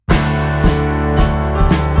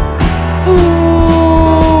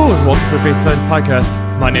to the Faith Side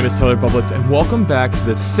Podcast. My name is Tyler Bublitz, and welcome back to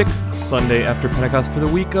the 6th Sunday after Pentecost for the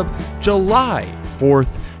week of July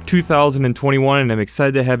 4th, 2021, and I'm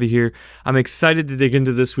excited to have you here. I'm excited to dig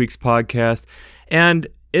into this week's podcast, and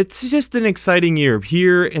it's just an exciting year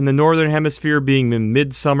here in the Northern Hemisphere, being in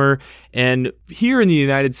midsummer, and here in the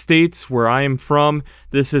United States, where I am from,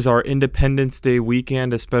 this is our Independence Day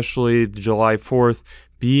weekend, especially July 4th,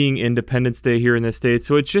 being Independence Day here in the States,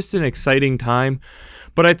 so it's just an exciting time.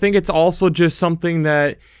 But I think it's also just something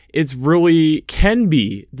that it's really can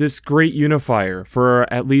be this great unifier for,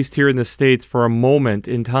 at least here in the States, for a moment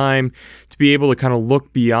in time to be able to kind of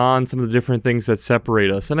look beyond some of the different things that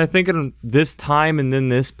separate us. And I think in this time and in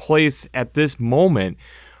this place at this moment,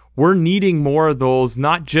 we're needing more of those,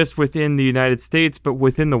 not just within the United States, but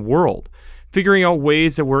within the world. Figuring out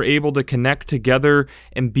ways that we're able to connect together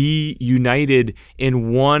and be united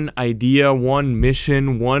in one idea, one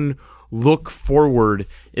mission, one look forward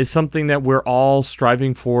is something that we're all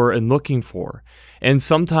striving for and looking for. And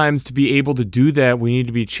sometimes to be able to do that, we need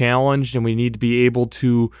to be challenged and we need to be able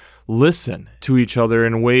to listen to each other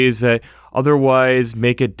in ways that otherwise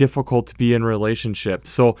make it difficult to be in relationships.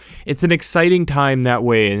 So it's an exciting time that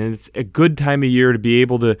way, and it's a good time of year to be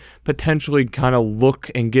able to potentially kind of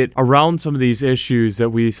look and get around some of these issues that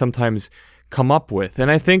we sometimes come up with.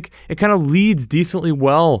 And I think it kind of leads decently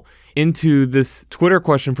well into this Twitter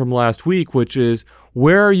question from last week, which is,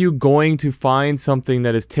 where are you going to find something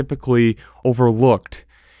that is typically overlooked?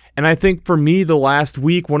 And I think for me, the last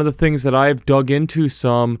week, one of the things that I've dug into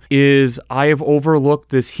some is I have overlooked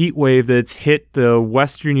this heat wave that's hit the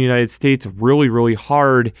western United States really, really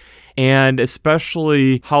hard, and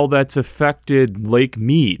especially how that's affected Lake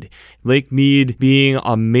Mead. Lake Mead being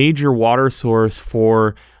a major water source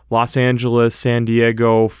for Los Angeles, San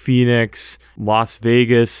Diego, Phoenix, Las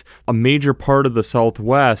Vegas, a major part of the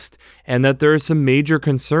Southwest, and that there are some major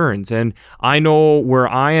concerns. And I know where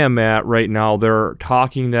I am at right now, they're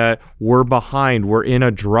talking that we're behind, we're in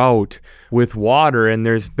a drought with water, and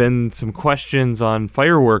there's been some questions on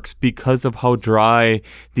fireworks because of how dry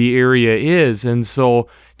the area is. And so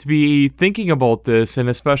to be thinking about this, and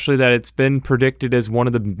especially that it's been predicted as one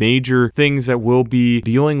of the major things that we'll be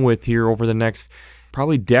dealing with here over the next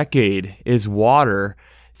probably decade, is water.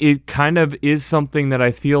 It kind of is something that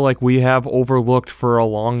I feel like we have overlooked for a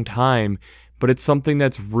long time, but it's something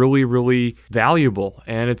that's really, really valuable,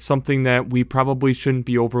 and it's something that we probably shouldn't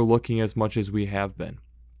be overlooking as much as we have been.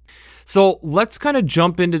 So let's kind of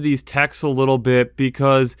jump into these texts a little bit,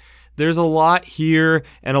 because there's a lot here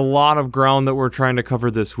and a lot of ground that we're trying to cover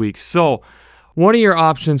this week. So one of your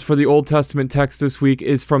options for the Old Testament text this week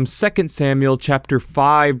is from 2 Samuel chapter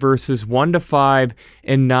 5, verses 1 to 5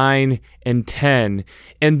 and 9 and 10.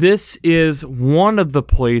 And this is one of the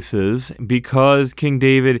places, because King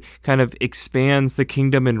David kind of expands the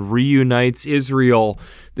kingdom and reunites Israel,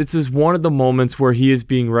 this is one of the moments where he is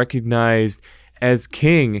being recognized as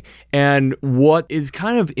king. And what is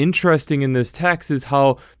kind of interesting in this text is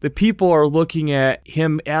how the people are looking at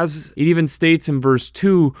him, as it even states in verse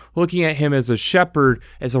 2, looking at him as a shepherd,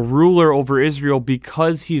 as a ruler over Israel,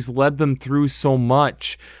 because he's led them through so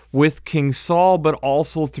much with King Saul, but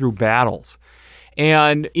also through battles.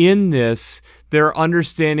 And in this, they're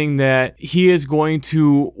understanding that he is going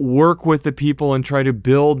to work with the people and try to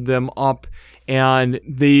build them up, and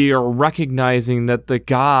they are recognizing that the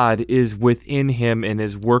God is within him and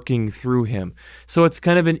is working through him. So it's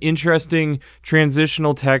kind of an interesting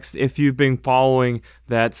transitional text if you've been following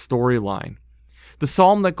that storyline. The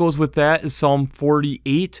psalm that goes with that is Psalm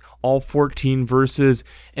 48, all 14 verses.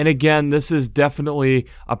 And again, this is definitely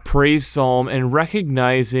a praise psalm, and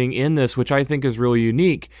recognizing in this, which I think is really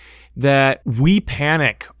unique, that we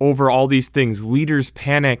panic over all these things. Leaders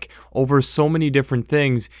panic over so many different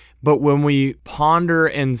things. But when we ponder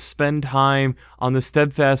and spend time on the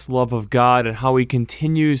steadfast love of God and how he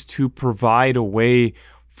continues to provide a way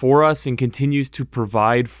for us and continues to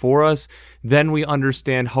provide for us, then we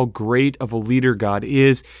understand how great of a leader God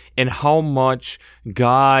is and how much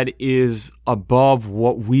God is above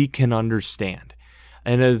what we can understand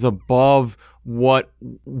and is above what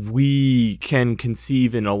we can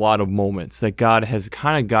conceive in a lot of moments, that God has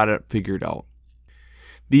kind of got it figured out.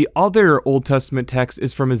 The other Old Testament text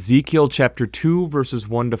is from Ezekiel chapter 2, verses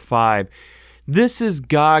 1 to 5. This is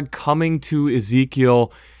God coming to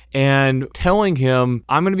Ezekiel and telling him,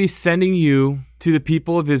 I'm going to be sending you to the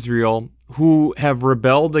people of Israel who have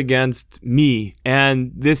rebelled against me,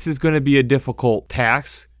 and this is going to be a difficult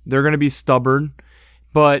task. They're going to be stubborn,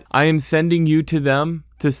 but I am sending you to them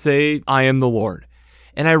to say, I am the Lord.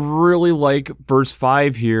 And I really like verse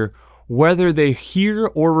 5 here, whether they hear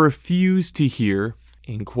or refuse to hear,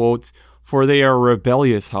 in quotes, for they are a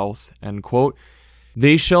rebellious house, end quote.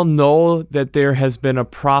 They shall know that there has been a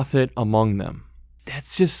prophet among them.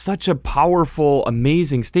 That's just such a powerful,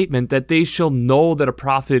 amazing statement, that they shall know that a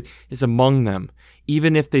prophet is among them,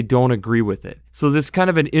 even if they don't agree with it. So there's kind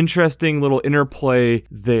of an interesting little interplay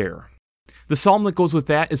there. The psalm that goes with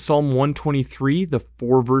that is Psalm 123, the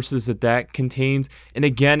 4 verses that contains. And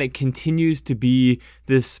again, it continues to be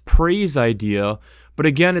this praise idea. But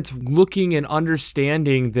again, it's looking and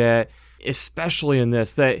understanding that, especially in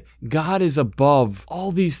this, that God is above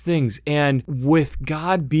all these things, and with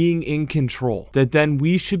God being in control, that then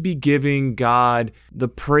we should be giving God the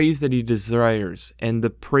praise that he desires and the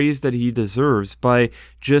praise that he deserves by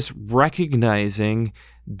just recognizing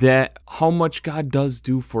that how much God does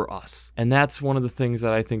do for us. And that's one of the things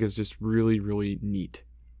that I think is just really, really neat.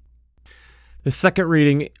 The second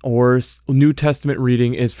reading, or New Testament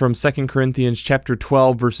reading, is from 2 Corinthians chapter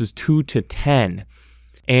 12, verses 2 to 10.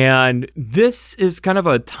 And this is kind of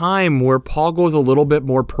a time where Paul goes a little bit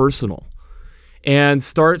more personal and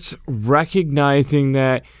starts recognizing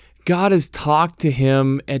that God has talked to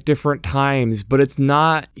him at different times, but it's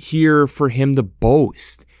not here for him to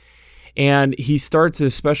boast. And he starts,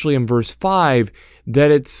 especially in verse 5,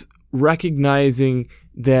 that it's recognizing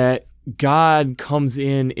that God comes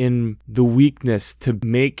in the weakness to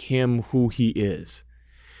make him who he is.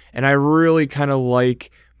 And I really kind of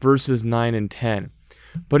like verses 9 and 10.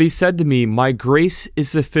 But he said to me, my grace is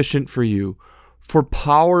sufficient for you, for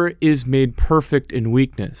power is made perfect in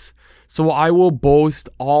weakness. So I will boast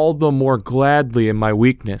all the more gladly in my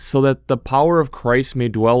weakness, so that the power of Christ may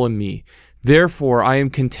dwell in me. Therefore I am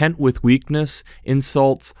content with weakness,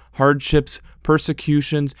 insults, hardships,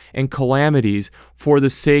 persecutions, and calamities for the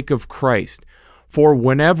sake of Christ. For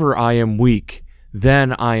whenever I am weak,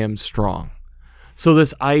 then I am strong. So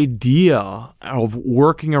this idea of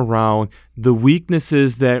working around the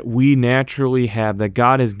weaknesses that we naturally have, that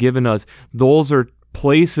God has given us, those are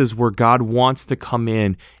places where God wants to come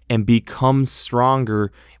in and become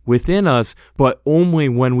stronger within us, but only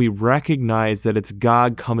when we recognize that it's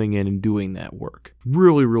God coming in and doing that work.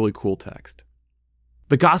 Really, really cool text.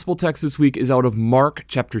 The gospel text this week is out of Mark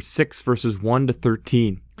chapter 6, verses 1 to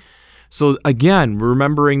 13. So again,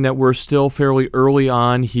 remembering that we're still fairly early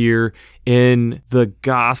on here in the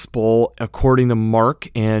gospel according to Mark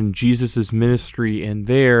and Jesus' ministry, and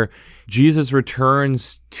there Jesus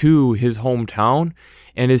returns to his hometown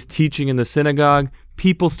and is teaching in the synagogue.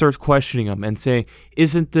 People start questioning him and saying,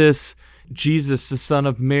 isn't this Jesus, the son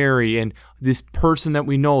of Mary, and this person that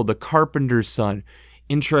we know, the carpenter's son?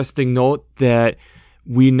 Interesting note that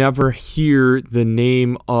we never hear the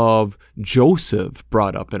name of Joseph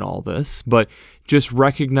brought up in all this, but just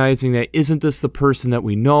recognizing that, isn't this the person that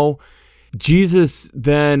we know? Jesus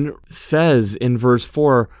then says in verse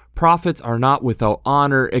 4, prophets are not without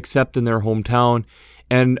honor except in their hometown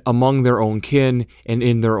and among their own kin and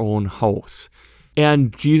in their own house.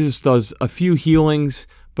 And Jesus does a few healings,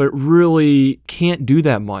 but really can't do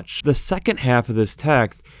that much. The second half of this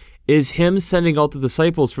text is him sending out the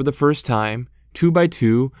disciples for the first time, 2 by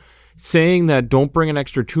 2, saying that don't bring an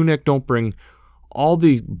extra tunic, don't bring all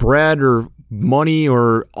the bread or money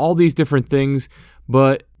or all these different things,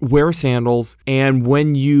 but wear sandals. And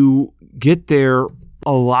when you get there,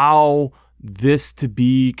 allow this to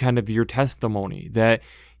be kind of your testimony, that,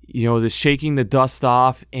 you know, the shaking the dust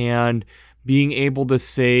off and being able to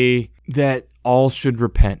say that all should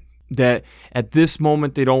repent, that at this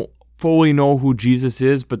moment they don't fully know who Jesus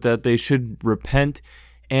is, but that they should repent.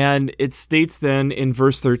 And it states then in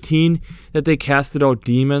verse 13 that they casted out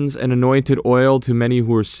demons and anointed oil to many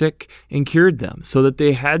who were sick and cured them. So that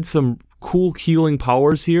they had some cool healing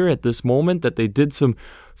powers here at this moment, that they did some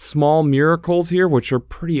small miracles here, which are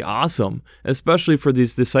pretty awesome, especially for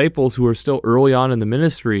these disciples who are still early on in the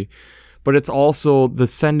ministry. But it's also the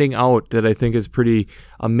sending out that I think is pretty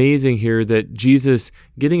amazing here, that Jesus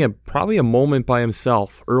getting probably a moment by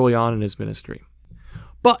himself early on in his ministry.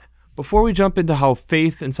 But before we jump into how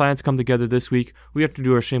faith and science come together this week, we have to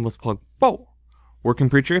do our shameless plug. Whoa! Working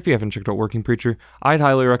Preacher. If you haven't checked out Working Preacher, I'd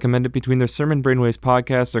highly recommend it. Between their Sermon Brainwaves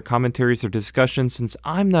podcasts, their commentaries, their discussions, since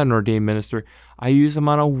I'm not an ordained minister, I use them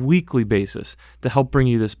on a weekly basis to help bring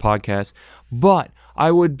you this podcast. But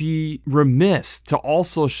I would be remiss to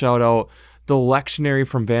also shout out the lectionary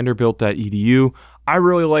from Vanderbilt.edu. I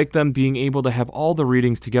really like them being able to have all the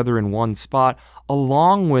readings together in one spot,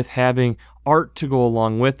 along with having art to go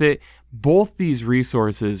along with it, Both these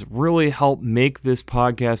resources really help make this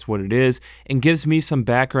podcast what it is and gives me some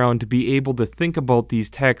background to be able to think about these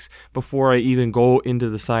texts before I even go into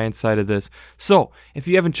the science side of this. So, if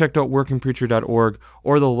you haven't checked out workingpreacher.org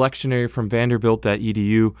or the lectionary from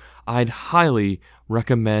vanderbilt.edu, I'd highly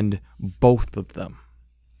recommend both of them.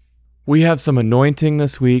 We have some anointing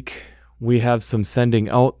this week. We have some sending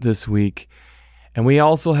out this week. And we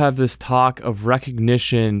also have this talk of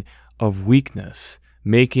recognition of weakness,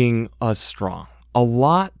 making us strong. A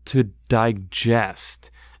lot to digest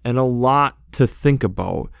and a lot to think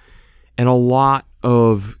about and a lot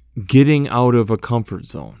of getting out of a comfort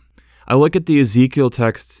zone. I look at the Ezekiel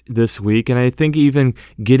text this week, and I think even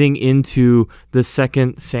getting into the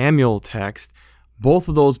 2 Samuel text, both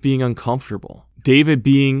of those being uncomfortable. David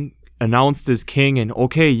being announced as king, and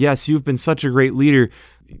okay, yes, you've been such a great leader.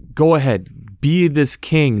 Go ahead, be this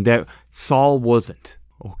king that Saul wasn't.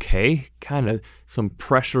 Okay, kind of some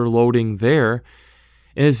pressure loading there.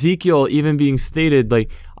 And Ezekiel even being stated,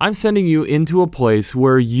 like, I'm sending you into a place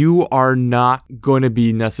where you are not going to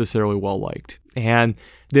be necessarily well liked. And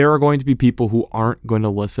there are going to be people who aren't going to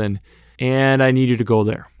listen. And I need you to go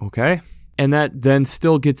there, okay? And that then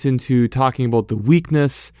still gets into talking about the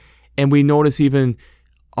weakness. And we notice even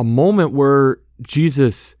a moment where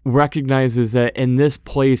Jesus recognizes that in this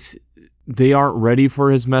place, they aren't ready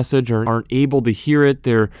for his message or aren't able to hear it.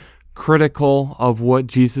 They're critical of what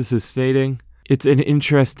Jesus is stating. It's an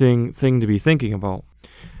interesting thing to be thinking about.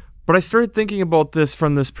 But I started thinking about this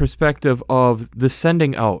from this perspective of the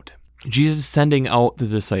sending out. Jesus sending out the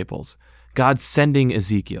disciples. God sending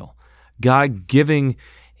Ezekiel. God giving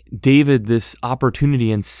David this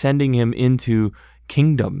opportunity and sending him into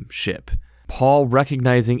kingdomship. Paul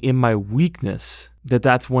recognizing in my weakness that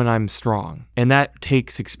that's when I'm strong. And that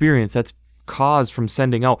takes experience. That's cause from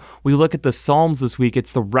sending out. We look at the Psalms this week.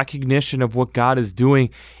 It's the recognition of what God is doing.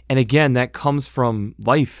 And again, that comes from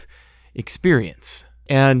life experience.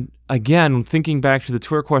 And again, thinking back to the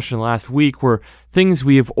tour question last week, where things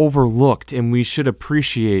we have overlooked and we should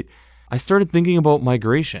appreciate, I started thinking about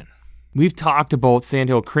migration. We've talked about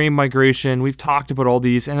sandhill crane migration. We've talked about all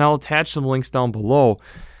these, and I'll attach some links down below.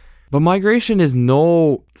 But migration is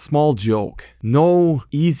no small joke, no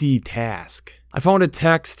easy task. I found a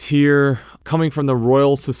text here coming from the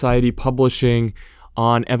Royal Society Publishing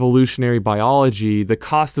on evolutionary biology, the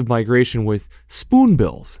cost of migration with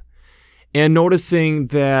spoonbills. And noticing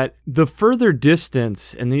that the further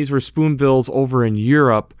distance, and these were spoonbills over in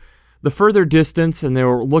Europe, the further distance, and they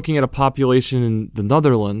were looking at a population in the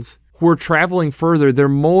Netherlands, who were traveling further, their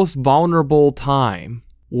most vulnerable time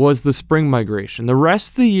was the spring migration. The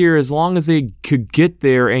rest of the year, as long as they could get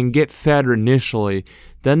there and get fed initially,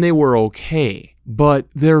 then they were okay. But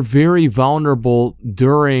they're very vulnerable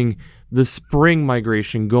during the spring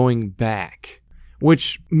migration going back,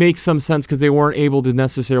 which makes some sense because they weren't able to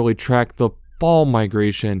necessarily track the fall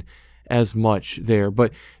migration as much there.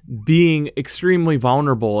 But being extremely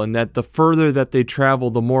vulnerable, and that the further that they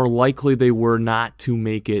traveled, the more likely they were not to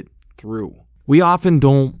make it through. We often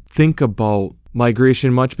don't think about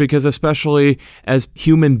migration much because, especially as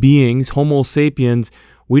human beings, Homo sapiens,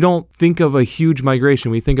 we don't think of a huge migration.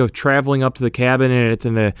 We think of traveling up to the cabin, and it's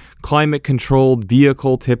in a climate-controlled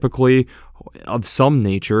vehicle, typically of some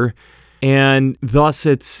nature. And thus,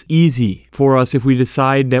 it's easy for us if we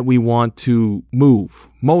decide that we want to move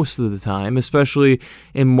most of the time, especially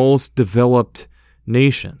in most developed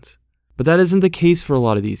nations. But that isn't the case for a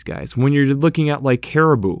lot of these guys. When you're looking at like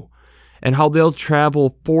caribou, and how they'll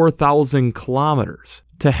travel 4,000 kilometers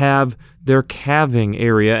to have their calving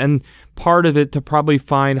area, and part of it to probably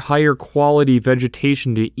find higher quality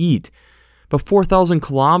vegetation to eat. But 4,000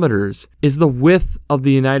 kilometers is the width of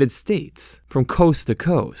the United States from coast to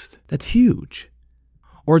coast. That's huge.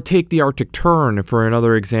 Or take the Arctic tern for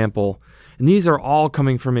another example. And these are all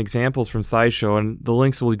coming from examples from SciShow, and the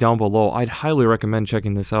links will be down below. I'd highly recommend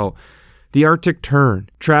checking this out. The Arctic tern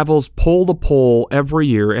travels pole to pole every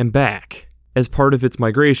year and back as part of its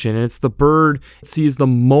migration, and it's the bird that sees the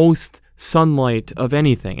most sunlight of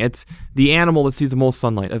anything. It's the animal that sees the most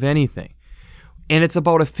sunlight of anything. And it's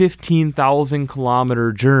about a 15,000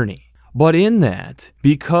 kilometer journey. But in that,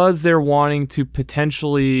 because they're wanting to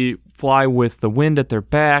potentially fly with the wind at their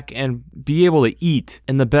back and be able to eat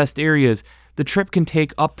in the best areas, the trip can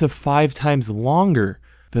take up to 5 times longer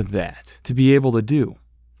than that to be able to do.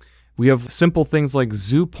 We have simple things like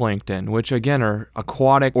zooplankton, which again are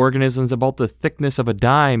aquatic organisms about the thickness of a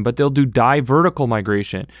dime, but they'll do divertical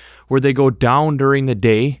migration, where they go down during the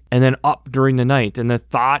day and then up during the night. And the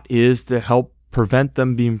thought is to help prevent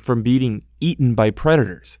them from being eaten by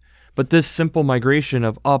predators. But this simple migration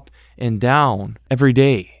of up and down every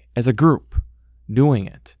day as a group doing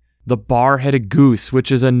it, the bar-headed goose,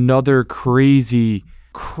 which is another crazy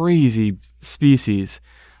species,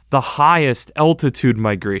 the highest altitude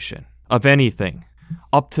migration of anything,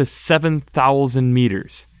 up to 7,000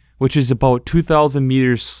 meters, which is about 2,000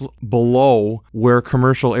 meters below where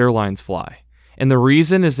commercial airlines fly. And the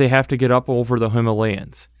reason is they have to get up over the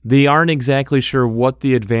Himalayas. They aren't exactly sure what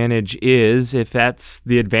the advantage is, if that's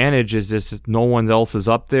the advantage is just no one else is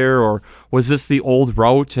up there, or was this the old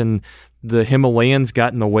route and the Himalayas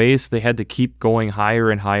got in the way, so they had to keep going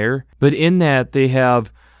higher and higher. But in that, they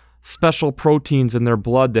have special proteins in their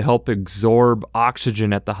blood to help absorb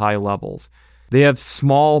oxygen at the high levels. They have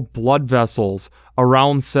small blood vessels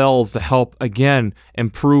around cells to help, again,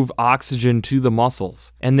 improve oxygen to the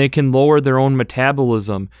muscles. And they can lower their own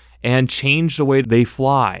metabolism and change the way they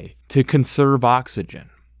fly to conserve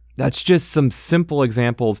oxygen. That's just some simple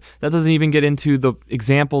examples. That doesn't even get into the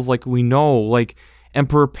examples like we know, like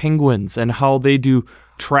emperor penguins and how they do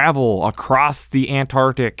travel across the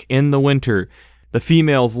Antarctic in the winter. The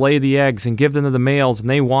females lay the eggs and give them to the males, and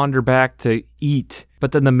they wander back to eat.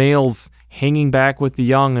 But then the males hanging back with the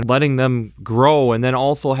young and letting them grow, and then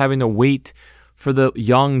also having to wait for the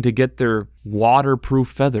young to get their waterproof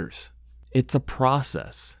feathers. It's a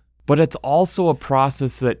process, but it's also a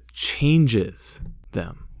process that changes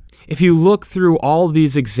them. If you look through all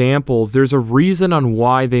these examples, there's a reason on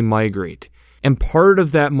why they migrate. And part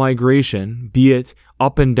of that migration, be it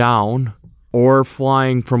up and down or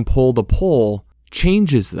flying from pole to pole,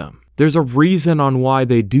 changes them. There's a reason on why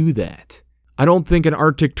they do that. I don't think an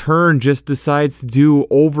Arctic tern just decides to do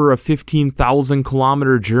over a 15,000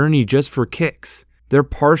 kilometer journey just for kicks. They're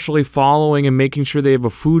partially following and making sure they have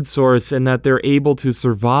a food source and that they're able to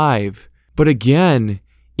survive. But again,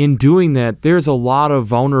 in doing that, there's a lot of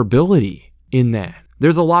vulnerability in that.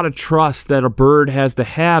 There's a lot of trust that a bird has to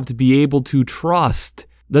have to be able to trust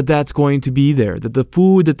that that's going to be there, that the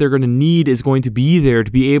food that they're going to need is going to be there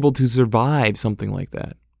to be able to survive something like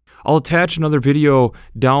that. I'll attach another video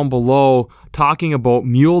down below talking about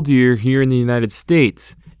mule deer here in the United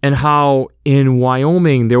States and how in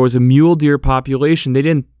Wyoming there was a mule deer population they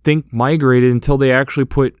didn't think migrated until they actually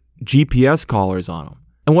put GPS collars on them.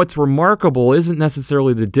 And what's remarkable isn't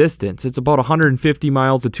necessarily the distance. It's about 150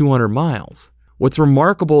 miles to 200 miles. What's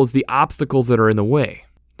remarkable is the obstacles that are in the way.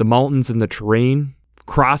 The mountains and the terrain,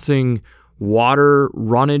 crossing water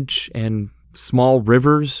runnage and small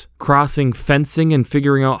rivers, crossing fencing and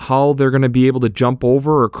figuring out how they're going to be able to jump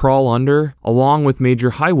over or crawl under, along with major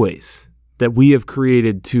highways that we have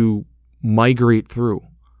created to migrate through.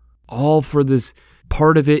 All for this,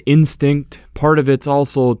 part of it instinct, part of it's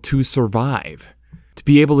also to survive, to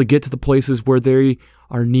be able to get to the places where they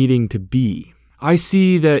are needing to be. I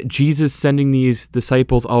see that Jesus sending these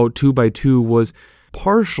disciples out 2 by 2 was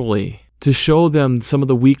partially to show them some of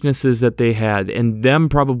the weaknesses that they had and them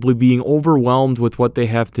probably being overwhelmed with what they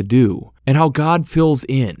have to do, and how God fills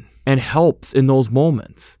in and helps in those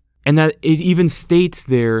moments. And that it even states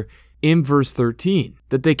there in verse 13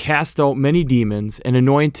 that they cast out many demons and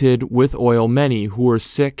anointed with oil many who were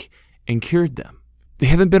sick and cured them. They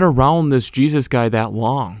haven't been around this Jesus guy that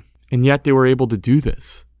long, and yet they were able to do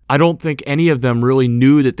this. I don't think any of them really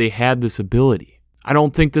knew that they had this ability. I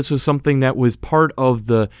don't think this was something that was part of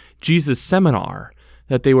the Jesus seminar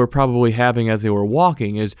that they were probably having as they were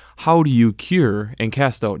walking, is how do you cure and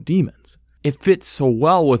cast out demons? It fits so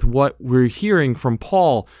well with what we're hearing from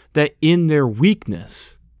Paul, that in their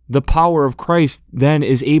weakness, the power of Christ then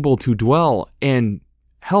is able to dwell and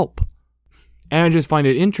help. And I just find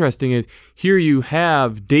it interesting is here you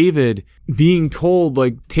have David being told,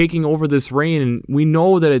 like, taking over this reign, and we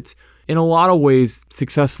know that it's in a lot of ways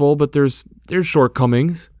successful, but there's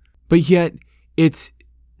shortcomings. But yet it's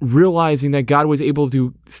realizing that God was able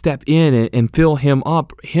to step in and fill him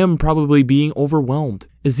up, him probably being overwhelmed.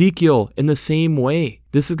 Ezekiel in the same way.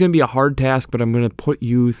 This is going to be a hard task, but I'm going to put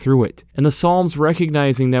you through it. And the Psalms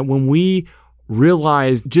recognizing that when we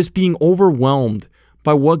realize just being overwhelmed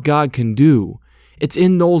by what God can do, it's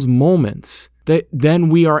in those moments that then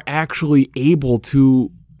we are actually able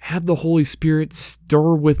to have the Holy Spirit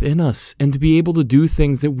stir within us and to be able to do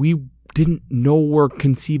things that we didn't know were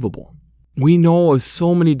conceivable. We know of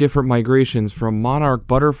so many different migrations, from monarch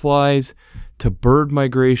butterflies to bird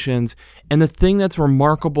migrations, and the thing that's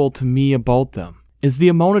remarkable to me about them is the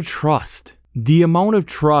amount of trust. The amount of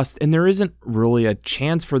trust, and there isn't really a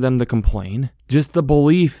chance for them to complain, just the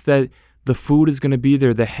belief that the food is going to be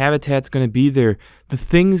there, the habitat's going to be there, the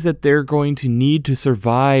things that they're going to need to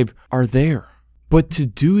survive are there. But to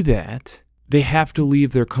do that, they have to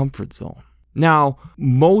leave their comfort zone. Now,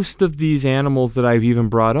 most of these animals that I've even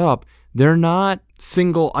brought up, they're not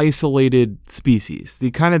single isolated species.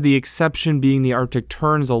 The exception being the Arctic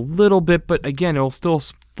terns a little bit, but again, it'll still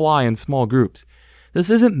fly in small groups. This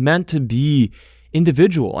isn't meant to be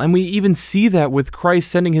individual. And we even see that with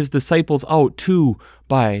Christ sending his disciples out 2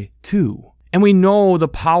 by 2. And we know the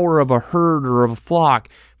power of a herd or of a flock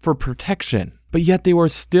for protection. But yet they were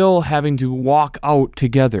still having to walk out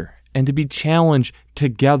together and to be challenged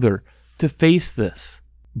together to face this.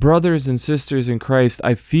 Brothers and sisters in Christ,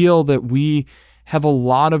 I feel that we have a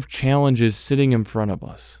lot of challenges sitting in front of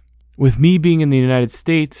us. With me being in the United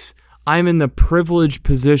States, I'm in the privileged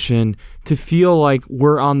position to feel like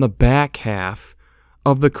we're on the back half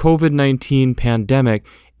of the COVID-19 pandemic,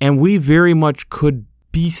 and we very much could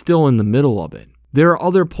be still in the middle of it. There are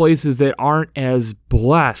other places that aren't as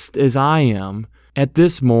blessed as I am at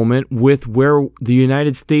this moment with where the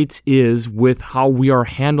United States is with how we are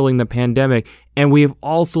handling the pandemic. And we have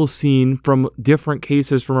also seen from different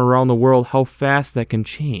cases from around the world how fast that can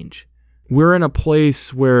change. We're in a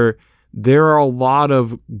place where there are a lot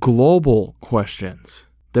of global questions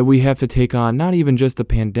that we have to take on, not even just the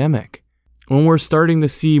pandemic. When we're starting to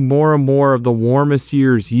see more and more of the warmest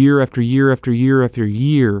years, year after year after year after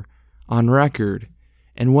year on record,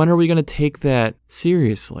 and when are we going to take that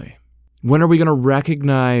seriously? When are we going to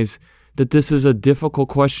recognize that this is a difficult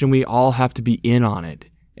question? We all have to be in on it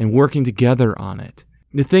and working together on it.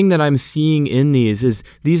 The thing that I'm seeing in these is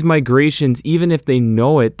these migrations, even if they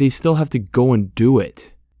know it, they still have to go and do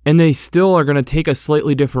it. And they still are going to take a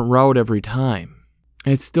slightly different route every time.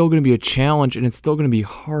 And it's still going to be a challenge, and it's still going to be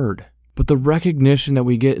hard. But the recognition that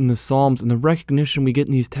we get in the Psalms and the recognition we get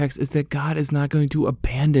in these texts is that God is not going to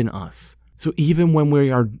abandon us. So even when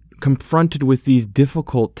we are confronted with these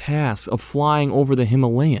difficult tasks of flying over the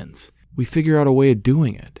Himalayas, we figure out a way of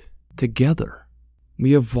doing it together.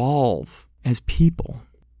 We evolve as people.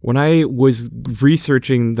 When I was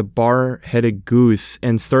researching the bar-headed goose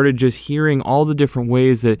and started just hearing all the different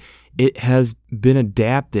ways that it has been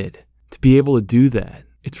adapted to be able to do that,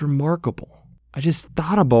 it's remarkable. I just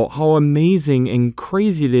thought about how amazing and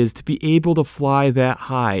crazy it is to be able to fly that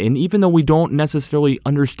high. And even though we don't necessarily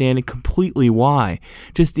understand completely why,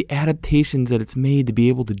 just the adaptations that it's made to be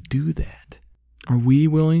able to do that. Are we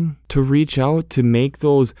willing to reach out to make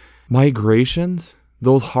those migrations,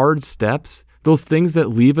 those hard steps, those things that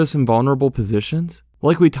leave us in vulnerable positions?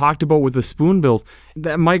 Like we talked about with the spoonbills,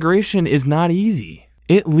 that migration is not easy.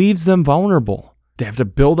 It leaves them vulnerable. They have to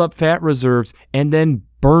build up fat reserves and then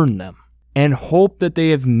burn them, and hope that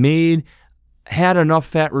they have had enough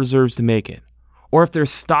fat reserves to make it. Or if they're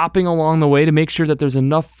stopping along the way, to make sure that there's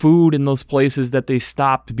enough food in those places that they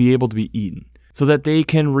stop to be able to be eaten, so that they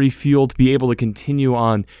can refuel to be able to continue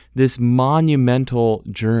on this monumental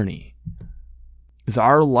journey. Is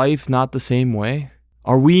our life not the same way?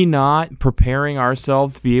 Are we not preparing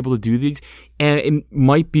ourselves to be able to do these? And it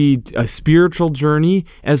might be a spiritual journey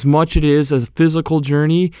as much it is a physical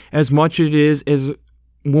journey, as much it is as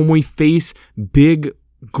when we face big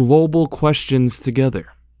global questions together.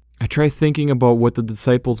 I try thinking about what the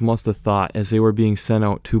disciples must have thought as they were being sent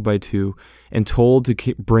out 2 by 2 and told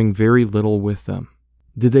to bring very little with them.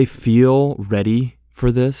 Did they feel ready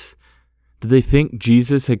for this? Did they think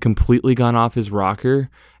Jesus had completely gone off his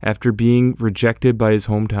rocker after being rejected by his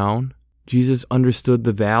hometown? Jesus understood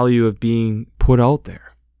the value of being put out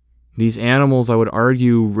there. These animals, I would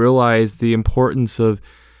argue, realized the importance of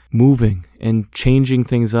moving and changing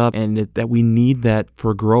things up, and that we need that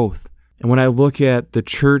for growth. And when I look at the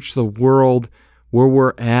church, the world, where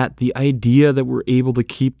we're at, the idea that we're able to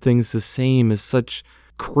keep things the same is such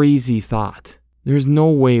crazy thought. There's no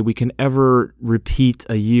way we can ever repeat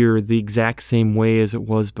a year the exact same way as it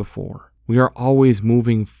was before. We are always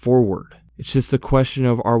moving forward. It's just a question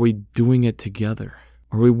of, are we doing it together?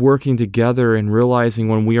 Are we working together and realizing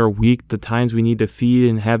when we are weak, the times we need to feed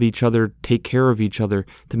and have each other take care of each other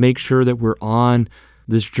to make sure that we're on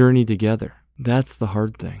this journey together? That's the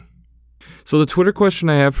hard thing. So the Twitter question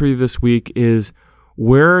I have for you this week is,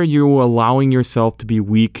 where are you allowing yourself to be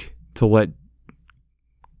weak to let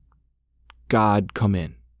God come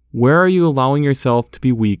in? Where are you allowing yourself to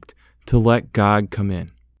be weak to let God come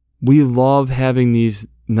in? We love having these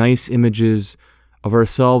nice images of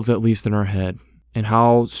ourselves, at least in our head, and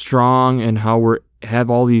how strong and how we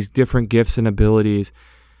have all these different gifts and abilities.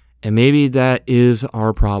 And maybe that is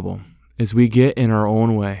our problem, is we get in our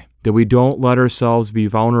own way, that we don't let ourselves be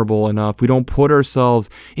vulnerable enough. We don't put ourselves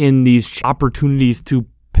in these opportunities to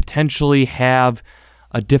potentially have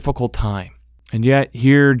a difficult time. And yet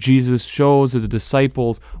here Jesus shows that the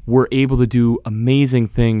disciples were able to do amazing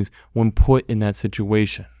things when put in that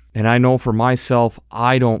situation. And I know for myself,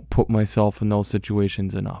 I don't put myself in those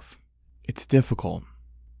situations enough. It's difficult.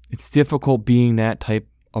 It's difficult being that type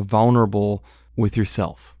of vulnerable with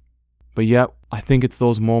yourself. But yet, I think it's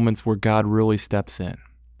those moments where God really steps in.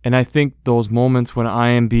 And I think those moments when I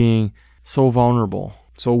am being so vulnerable,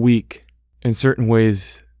 so weak, in certain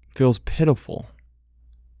ways feels pitiful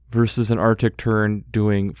versus an Arctic tern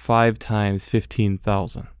doing 5 times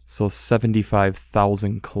 15,000. So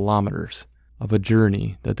 75,000 kilometers of a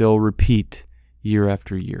journey that they'll repeat year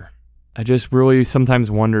after year. I just really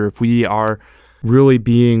sometimes wonder if we are really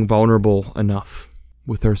being vulnerable enough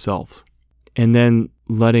with ourselves and then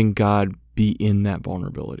letting God be in that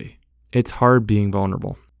vulnerability. It's hard being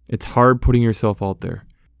vulnerable. It's hard putting yourself out there.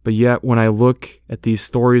 But yet when I look at these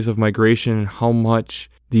stories of migration and how much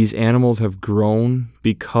these animals have grown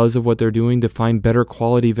because of what they're doing to find better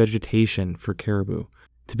quality vegetation for caribou,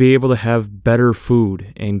 to be able to have better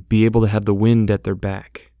food and be able to have the wind at their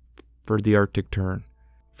back for the Arctic tern.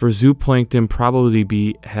 For zooplankton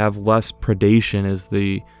probably have less predation as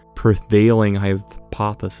the prevailing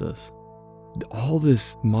hypothesis. All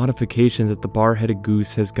this modification that the bar-headed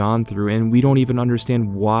goose has gone through, and we don't even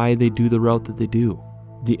understand why they do the route that they do.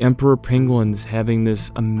 The emperor penguins having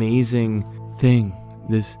this amazing thing,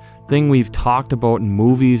 this thing we've talked about in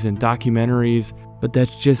movies and documentaries, but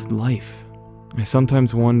that's just life. I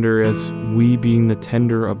sometimes wonder, as we being the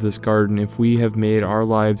tender of this garden, if we have made our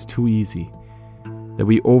lives too easy, that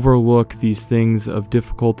we overlook these things of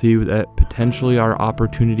difficulty that potentially are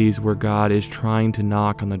opportunities where God is trying to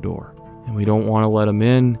knock on the door. And we don't want to let him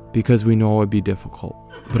in because we know it would be difficult.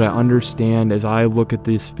 But I understand as I look at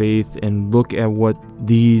this faith and look at what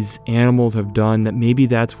these animals have done, that maybe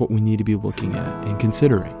that's what we need to be looking at and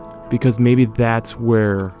considering. Because maybe that's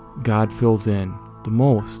where God fills in the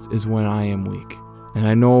most, is when I am weak. And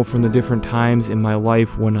I know from the different times in my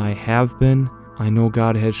life when I have been, I know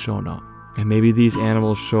God has shown up. And maybe these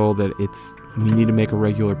animals show that we need to make a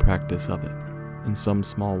regular practice of it in some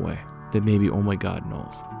small way that maybe only God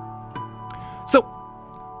knows. So,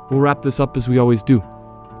 we'll wrap this up as we always do.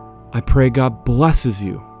 I pray God blesses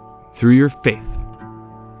you through your faith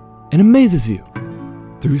and amazes you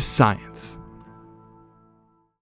through science.